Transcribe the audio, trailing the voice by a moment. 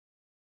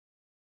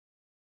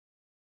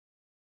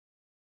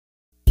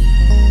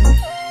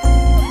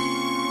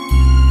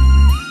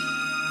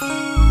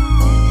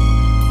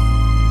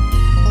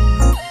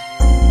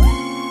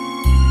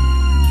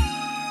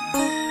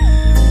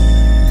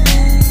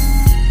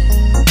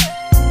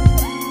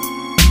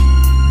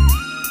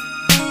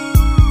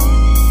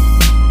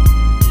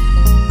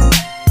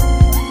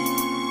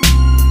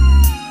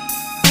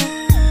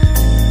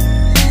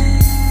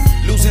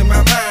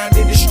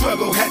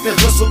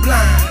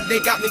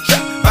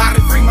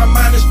body free, my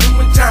mind is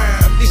doing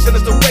time. These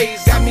sinister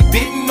ways got me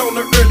bitten on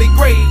the early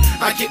grave.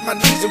 I get my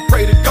knees and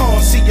pray to God,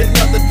 see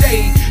another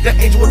day. The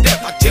angel of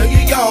death, I tell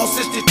you y'all,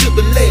 sisters to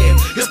the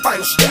left. His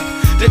final step,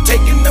 they're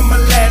taking them my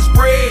last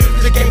breath.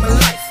 The game of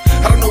life,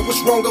 I don't know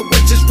what's wrong or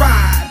which is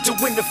right. To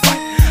win the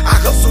fight, I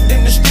hustled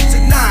in the streets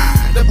at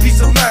night. The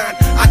peace of mind,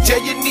 I tell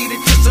you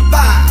needed to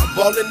survive.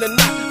 All in the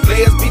night,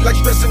 players be like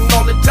stressing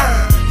all the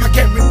time. I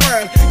can't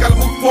rewind, gotta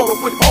move forward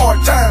with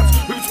hard times.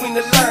 Read between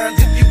the lines,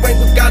 if you ain't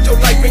with God, your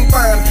life ain't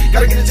fine.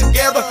 Gotta get it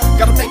together,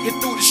 gotta make it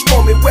through the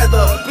stormy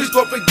weather. Please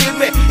Lord forgive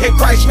me, in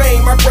Christ's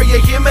name I pray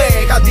you hear me.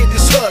 I did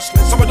this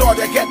hustling, so my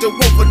daughter got to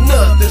work for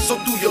nothing. So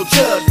through your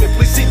judgment,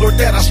 please see Lord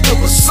that I stood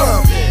for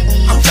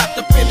something. I'm trapped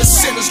up in the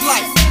sinner's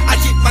life. I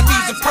hit my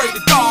knees and pray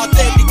to God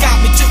that He got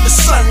me to the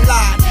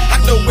sunlight.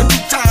 I know in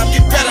due time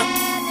get better,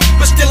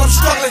 but still I'm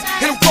struggling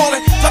and I'm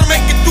crawling, trying to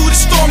make it through the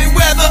stormy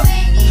weather.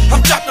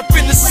 I'm trapped up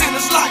in the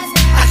sinner's life.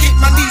 I hit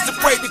my knees and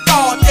pray to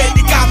God that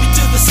He got me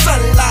to the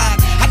sunlight.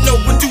 I know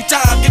in due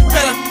time get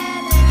better,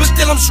 but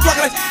still I'm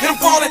struggling and I'm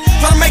crawling,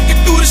 trying to make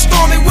it through the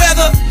stormy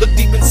weather. Look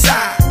deep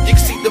inside, you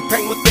can see the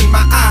pain within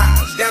my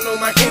eyes. Down on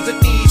my hands and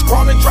knees,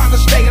 crawling, trying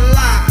to stay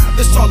alive.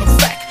 It's all a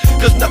fact,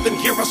 cause nothing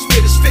here I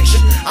spit is fiction.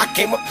 I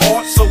came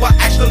apart, so I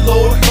asked the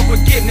Lord for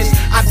forgiveness.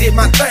 I did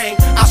my thing,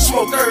 I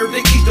smoked herb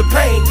to ease the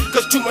pain,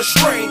 cause too much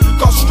strain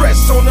caused stress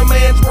on a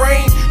man's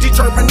brain.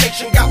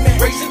 Determination got me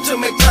racing to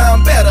make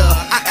time better.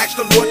 I asked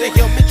the Lord to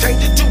help me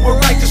change it to a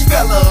righteous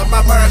fella.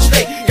 My mind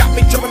state got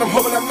me jumping, I'm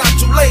hoping I'm not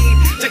too late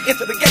to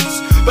enter the gates,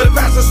 but the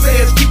pastor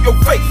says keep your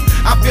faith.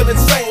 I feel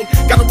insane,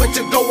 gotta wait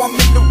to go, I'm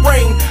in the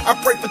rain. I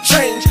pray for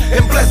change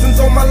and blessings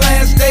on my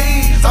last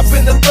days. I've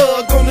been a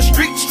thug on the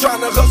streets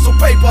trying to hustle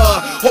paper.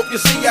 Hope you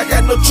see I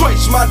got no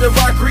choice, my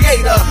divine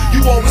creator.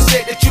 You always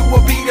said that you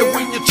will be there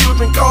when your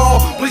children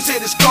call. Please hit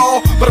this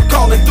call, but I'm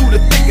calling through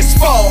the thickest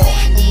fall.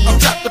 I'm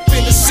trapped up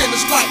in the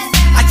sinner's life.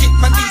 I hit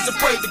my knees and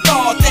pray to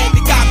God that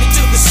He got me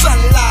to the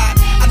sunlight.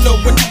 I know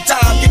in due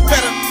time get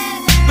better,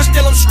 but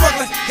still I'm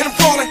struggling and I'm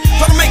crawling,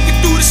 trying to make it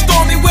through the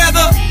stormy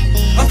weather.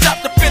 I'm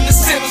trapped up in the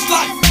sinner's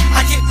life.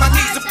 I hit my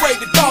knees and pray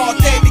to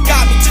God that He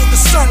got me to the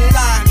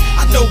sunlight.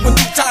 I know in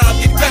due time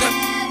get better,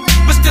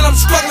 but still I'm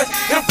struggling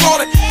and I'm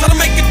crawling, trying to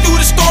make it through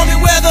the stormy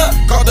weather.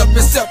 Caught up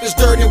in selfish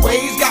dirty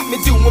ways, got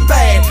me doing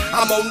bad.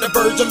 I'm on the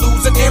verge of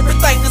losing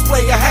everything this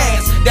player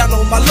has. Down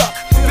on my luck,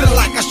 feeling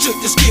like I should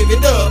just give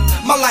it up.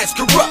 My life's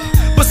corrupt,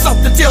 but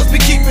something tells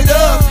me keep it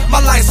up.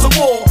 My life's a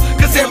war,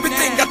 cause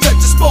everything I touch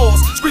is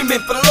spoils.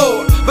 Screaming for the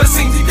Lord, but it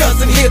seems He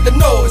doesn't hear the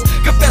noise.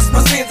 Confess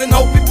my sins and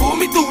hope He pull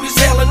me through this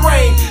hell and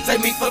rain.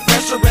 Save me for the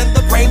pressure and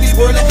the brain these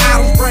worldly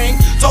items bring.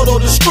 Total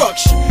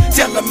destruction,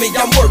 telling me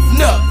I'm worth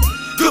nothing.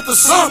 Good for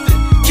something,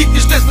 keep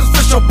these listeners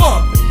for your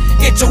bumping.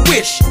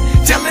 Intuition,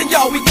 telling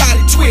y'all we got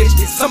it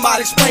twisted.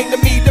 Somebody explain to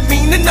me the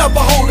meaning of a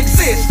whole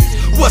existence.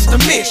 What's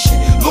the mission?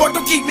 Lord,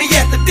 don't keep me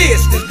at the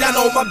distance. Down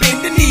on my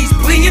bending knees,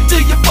 pleading to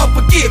You for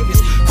forgiveness.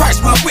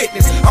 Christ my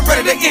witness, I'm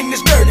ready to end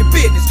this dirty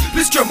business.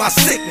 Please cure my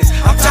sickness,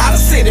 I'm tired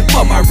of sinning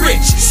for my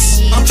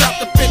riches. I'm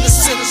trapped up in the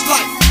sinner's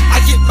life.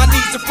 I hit my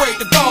knees and pray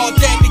to God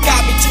that He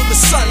got me to the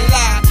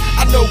sunlight.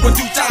 I know in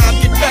due time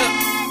get better,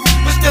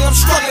 but still I'm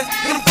struggling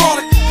and I'm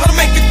crawling, trying to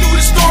make it through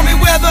the stormy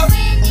weather.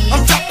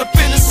 I'm trapped up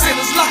in the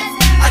sinner's life.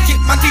 I hit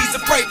my knees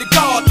and pray to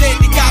God that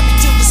He got me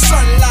to the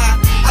sunlight.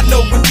 I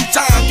know in due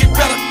time get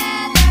better,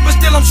 but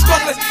still I'm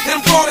struggling and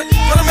I'm crawling,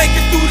 trying to make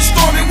it through the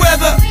stormy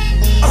weather.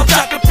 I'm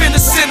trapped up in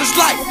the sinner's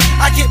life.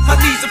 I hit my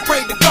knees and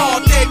pray to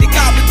God that He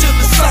got me to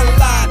the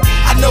sunlight.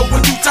 I know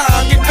in due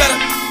time get better,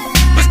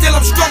 but still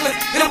I'm struggling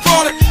and I'm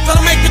crawling, trying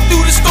to make it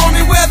through the stormy weather.